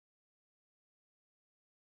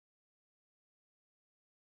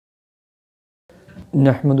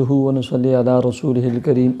نحمدہ ونصلی علی رسولہ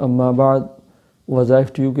الکریم اما بعد۔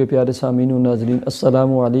 وظائف ٹیوب کے پیارے سامعین و ناظرین،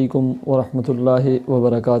 السلام علیکم ورحمۃ اللہ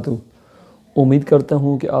وبرکاتہ۔ امید کرتا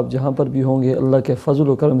ہوں کہ آپ جہاں پر بھی ہوں گے اللہ کے فضل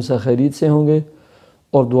و کرم سے خیریت سے ہوں گے،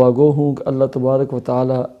 اور دعا گو ہوں کہ اللہ تبارک و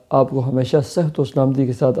تعالی آپ کو ہمیشہ صحت و سلامتی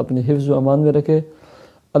کے ساتھ اپنے حفظ و امان میں رکھے۔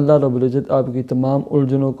 اللہ رب العزت آپ کی تمام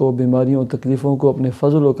الجھنوں کو، بیماریوں و تکلیفوں کو اپنے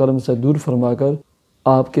فضل و کرم سے دور فرما کر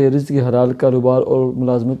آپ کے رزق حلال کاروبار اور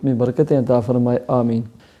ملازمت میں برکتیں عطا فرمائے، آمین۔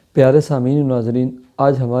 پیارے سامعین و ناظرین،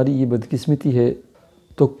 آج ہماری یہ بدقسمتی ہے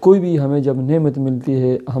تو کوئی بھی ہمیں جب نعمت ملتی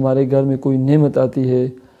ہے، ہمارے گھر میں کوئی نعمت آتی ہے،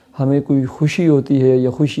 ہمیں کوئی خوشی ہوتی ہے یا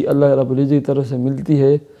خوشی اللہ رب العزت کی طرف سے ملتی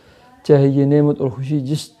ہے، چاہے یہ نعمت اور خوشی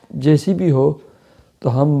جیسی بھی ہو،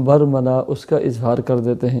 تو ہم برملا اس کا اظہار کر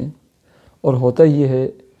دیتے ہیں۔ اور ہوتا یہ ہے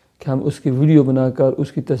کہ ہم اس کی ویڈیو بنا کر،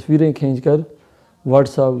 اس کی تصویریں کھینچ کر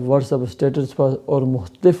واٹس ایپ اسٹیٹس پر اور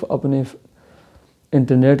مختلف اپنے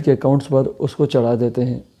انٹرنیٹ کے اکاؤنٹس پر اس کو چڑھا دیتے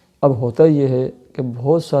ہیں۔ اب ہوتا یہ ہے کہ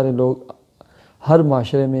بہت سارے لوگ ہر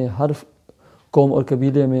معاشرے میں، ہر قوم اور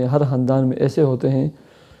قبیلے میں، ہر خاندان میں ایسے ہوتے ہیں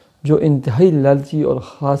جو انتہائی لالچی اور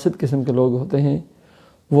حاسد قسم کے لوگ ہوتے ہیں۔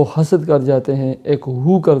 وہ حسد کر جاتے ہیں، ایک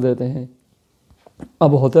ہو کر دیتے ہیں۔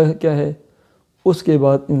 اب ہوتا ہے کیا ہے، اس کے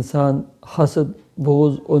بعد انسان حسد،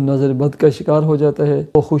 بغض اور نظربد کا شکار ہو جاتا ہے۔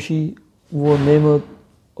 وہ خوشی، وہ نعمت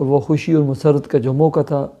اور وہ خوشی اور مسرت کا جو موقع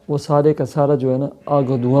تھا، وہ سارے کا سارا جو ہے نا آگ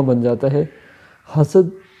و دھواں بن جاتا ہے، حسد،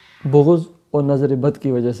 بغض اور نظربد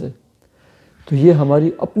کی وجہ سے۔ تو یہ ہماری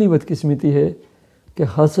اپنی بدقسمتی ہے کہ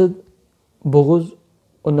حسد، بغض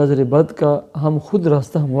اور نظربد کا ہم خود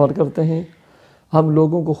راستہ ہموار کرتے ہیں۔ ہم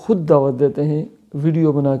لوگوں کو خود دعوت دیتے ہیں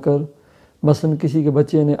ویڈیو بنا کر، مثلا کسی کے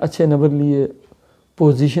بچے نے اچھے نمبر لیے،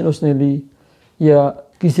 پوزیشن اس نے لی، یا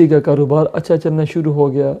کسی کا کاروبار اچھا چلنا شروع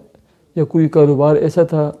ہو گیا، یا کوئی کاروبار ایسا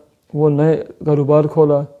تھا وہ نئے کاروبار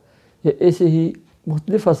کھولا، یا ایسے ہی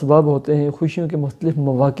مختلف اسباب ہوتے ہیں، خوشیوں کے مختلف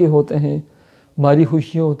مواقع ہوتے ہیں، مالی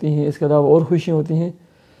خوشیاں ہوتی ہیں، اس کے علاوہ اور خوشیاں ہوتی ہیں۔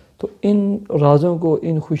 تو ان رازوں کو،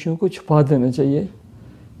 ان خوشیوں کو چھپا دینا چاہیے،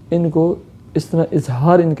 ان کو اس طرح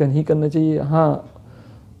اظہار ان کا نہیں کرنا چاہیے۔ ہاں،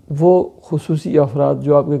 وہ خصوصی افراد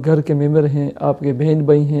جو آپ کے گھر کے ممبر ہیں، آپ کے بہن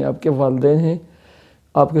بھائی ہیں، آپ کے والدین ہیں،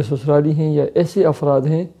 آپ کے سسرالی ہیں، یا ایسے افراد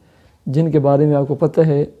ہیں جن کے بارے میں آپ کو پتہ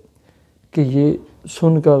ہے کہ یہ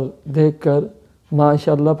سن کر، دیکھ کر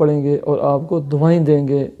ماشاءاللہ پڑھیں گے اور آپ کو دعائیں دیں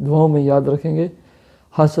گے، دعاؤں میں یاد رکھیں گے۔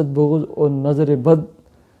 حسد، بغض اور نظربد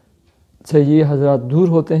سے یہ حضرات دور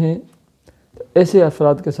ہوتے ہیں، تو ایسے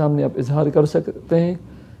افراد کے سامنے آپ اظہار کر سکتے ہیں،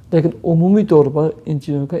 لیکن عمومی طور پر ان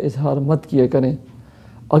چیزوں کا اظہار مت کیا کریں۔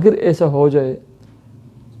 اگر ایسا ہو جائے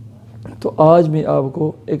تو آج میں آپ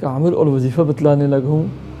کو ایک عمل اور وظیفہ بتلانے لگا ہوں۔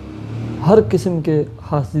 ہر قسم کے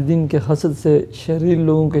حاسدین کے حسد سے، شریر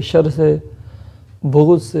لوگوں کے شر سے،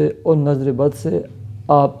 بغض سے اور نظربد سے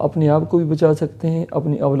آپ اپنے آپ کو بھی بچا سکتے ہیں،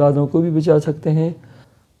 اپنی اولادوں کو بھی بچا سکتے ہیں۔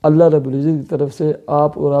 اللہ رب العزت کی طرف سے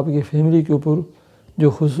آپ اور آپ کی فیملی کے اوپر جو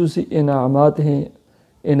خصوصی انعامات ہیں،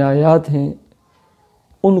 عنایات ہیں،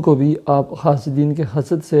 ان کو بھی آپ حاسدین کے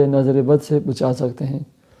حسد سے، نظربد سے بچا سکتے ہیں۔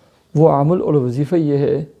 وہ عمل اور وظیفہ یہ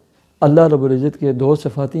ہے، اللہ رب العزت کے دو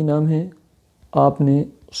صفاتی نام ہیں۔ آپ نے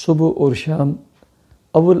صبح اور شام،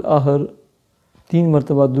 اول آخر 3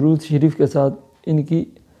 مرتبہ درود شریف کے ساتھ ان کی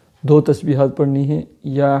 2 تسبیحات پڑھنی ہیں،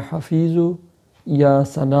 یا حفیظو یا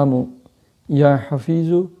سلامو، یا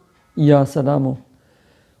حفیظو یا سلامو۔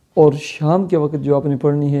 اور شام کے وقت جو آپ نے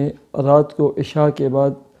پڑھنی ہے، رات کو عشاء کے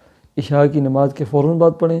بعد، عشاء کی نماز کے فوراً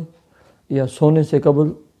بعد پڑھیں، یا سونے سے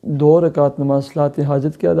قبل 2 رکعت نماز صلاۃ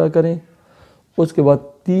حاجت کے ادا کریں۔ اس کے بعد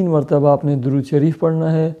 3 مرتبہ آپ نے درود شریف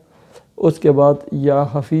پڑھنا ہے۔ اس کے بعد یا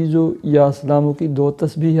حفیظو یا سلامو کی 2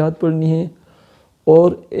 تسبیحات پڑھنی ہیں،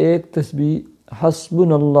 اور ایک تسبیح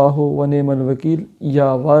حسبنا اللہ و نعم الوکیل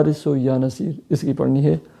یا وارث یا نصیر اس کی پڑھنی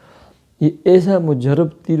ہے۔ یہ ایسا مجرب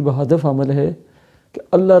تیر بہدف عمل ہے کہ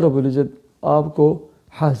اللہ رب العزت آپ کو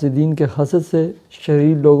حاسدین کے حسد سے،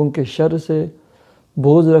 شریر لوگوں کے شر سے،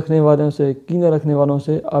 بغض رکھنے والوں سے، کینہ رکھنے والوں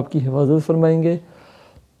سے آپ کی حفاظت فرمائیں گے،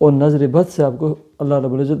 اور نظربد سے آپ کو اللہ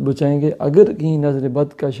رب العزت بچائیں گے۔ اگر کہیں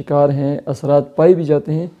نظربد کا شکار ہیں، اثرات پائے بھی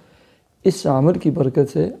جاتے ہیں، اس عمل کی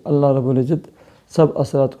برکت سے اللہ رب العزت سب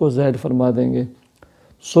اثرات کو زائل فرما دیں گے۔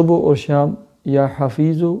 صبح اور شام یا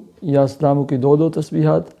حفیظو یا اسلامو کی 2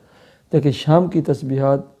 تسبیحات، لیکن شام کی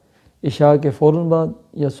تسبیحات عشاء کے فوراً بعد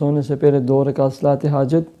یا سونے سے پہلے 2 رکعت صلاۃ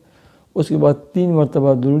حاجت، اس کے بعد 3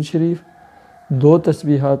 مرتبہ درود شریف، 2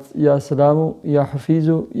 تسبیحات یا سلامو یا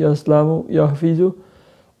حفیظو یا اسلامو یا حفیظو،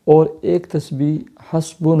 اور ایک تسبیح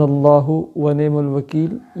حسبنا اللہ و نعم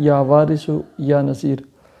الوکیل یا وارث یا نصیر۔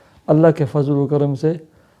 اللہ کے فضل و کرم سے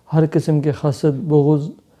ہر قسم کے حسد، بغض،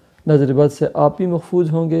 نظربد سے آپ بھی محفوظ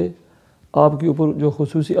ہوں گے، آپ کے اوپر جو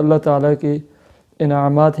خصوصی اللہ تعالیٰ کے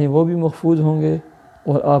انعامات ہیں وہ بھی محفوظ ہوں گے،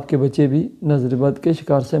 اور آپ کے بچے بھی نظربد کے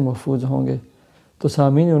شکار سے محفوظ ہوں گے۔ تو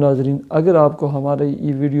سامعین و ناظرین، اگر آپ کو ہمارا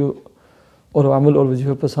یہ ویڈیو اور عمل اور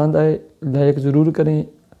وظیفہ پسند آئے، لائک ضرور کریں،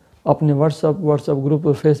 اپنے واٹس ایپ گروپ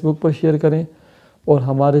اور فیس بک پر شیئر کریں، اور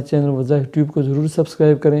ہمارے چینل وظائف ٹیوب کو ضرور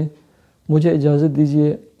سبسکرائب کریں۔ مجھے اجازت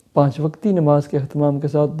دیجیے، 5 وقتی نماز کے اہتمام کے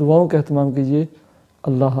ساتھ دعاؤں کا اہتمام کیجیے۔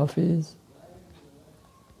 اللہ حافظ۔